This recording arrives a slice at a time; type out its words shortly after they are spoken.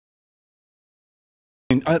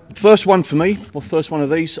First one for me, well, first one of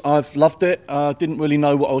these. I've loved it. Didn't really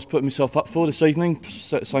know what I was putting myself up for this evening,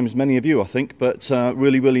 same as many of you, I think, but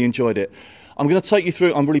really enjoyed it. I'm going to take you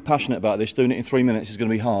through, I'm really passionate about this. Doing it in 3 minutes is going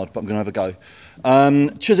to be hard, but I'm going to have a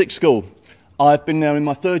go. Chiswick School. I've been there in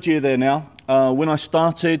my third year there now. When I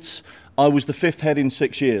started, I was the fifth head in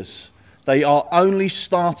 6 years. They are only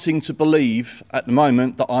starting to believe at the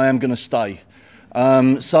moment that I am going to stay.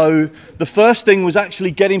 So the first thing was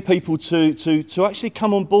actually getting people to actually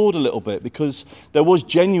come on board a little bit, because there was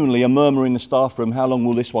genuinely a murmur in the staff room, how long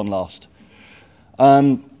will this one last?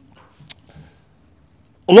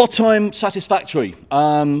 A lot of time Satisfactory,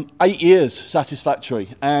 8 years Satisfactory,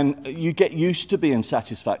 and you get used to being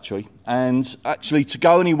Satisfactory, and actually to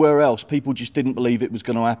go anywhere else people just didn't believe it was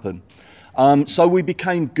going to happen. So we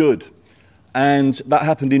became good, and that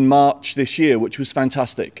happened in March this year, which was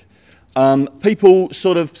fantastic. People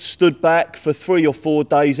sort of stood back for 3 or 4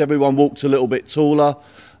 days, everyone walked a little bit taller,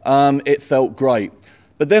 it felt great.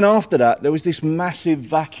 But then after that there was this massive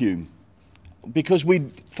vacuum, because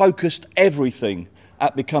we'd focused everything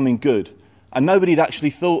at becoming good, and nobody had actually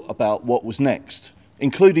thought about what was next,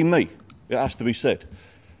 including me, it has to be said.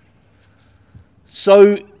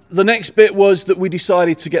 So the next bit was that we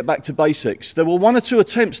decided to get back to basics. There were 1 or 2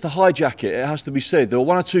 attempts to hijack it, it has to be said. There were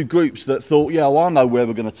 1 or 2 groups that thought, yeah, well, I know where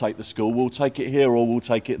we're going to take the school, we'll take it here or we'll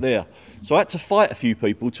take it there. So I had to fight a few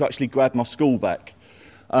people to actually grab my school back.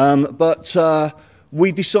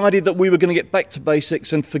 We decided that we were going to get back to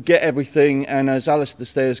basics and forget everything, and as Alistair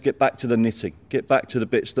says, get back to the knitting, get back to the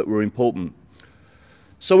bits that were important.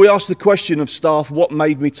 So we asked the question of staff, what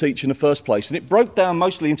made me teach in the first place? And it broke down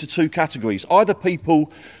mostly into 2 categories. Either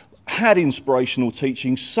people had inspirational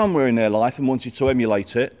teaching somewhere in their life and wanted to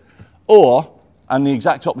emulate it, or, and the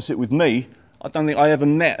exact opposite with me, I don't think I ever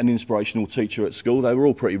met an inspirational teacher at school. They were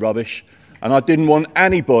all pretty rubbish, and I didn't want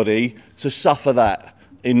anybody to suffer that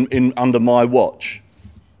under my watch.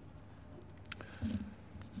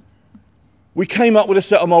 We came up with a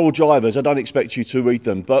set of moral drivers. I don't expect you to read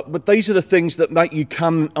them, but these are the things that make you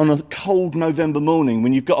come on a cold November morning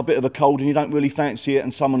when you've got a bit of a cold and you don't really fancy it,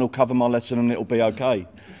 and someone will cover my lesson and it'll be okay.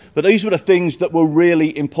 But these were the things that were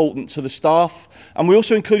really important to the staff, and we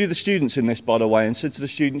also included the students in this, by the way, and said to the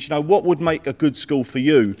students, you know, what would make a good school for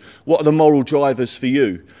you? What are the moral drivers for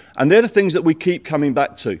you? And they're the things that we keep coming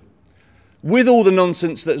back to. With all the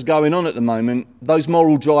nonsense that's going on at the moment, those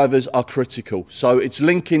moral drivers are critical. So it's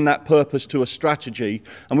linking that purpose to a strategy,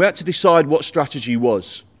 and we had to decide what strategy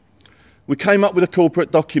was. We came up with a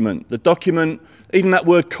corporate document. The document, even that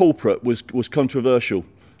word corporate was controversial.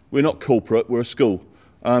 We're not corporate, we're a school.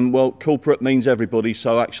 Well, corporate means everybody,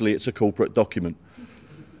 so actually it's a corporate document.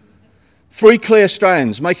 3 clear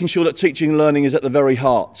strands, making sure that teaching and learning is at the very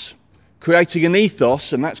heart. Creating an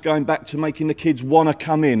ethos, and that's going back to making the kids want to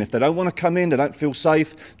come in. If they don't want to come in, they don't feel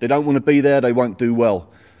safe, they don't want to be there, they won't do well.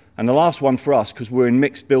 And the last one for us, because we're in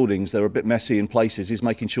mixed buildings, they're a bit messy in places, is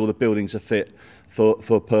making sure the buildings are fit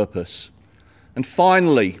for purpose. And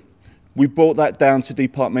finally, we brought that down to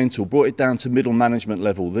departmental, brought it down to middle management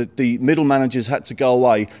level. The middle managers had to go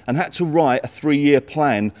away and had to write a 3-year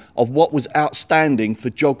plan of what was outstanding for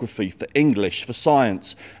geography, for English, for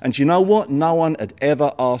science. And you know what? No one had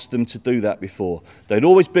ever asked them to do that before. They'd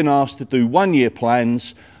always been asked to do 1-year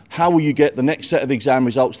plans. How will you get the next set of exam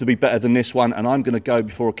results to be better than this one? And I'm going to go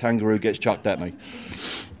before a kangaroo gets chucked at me.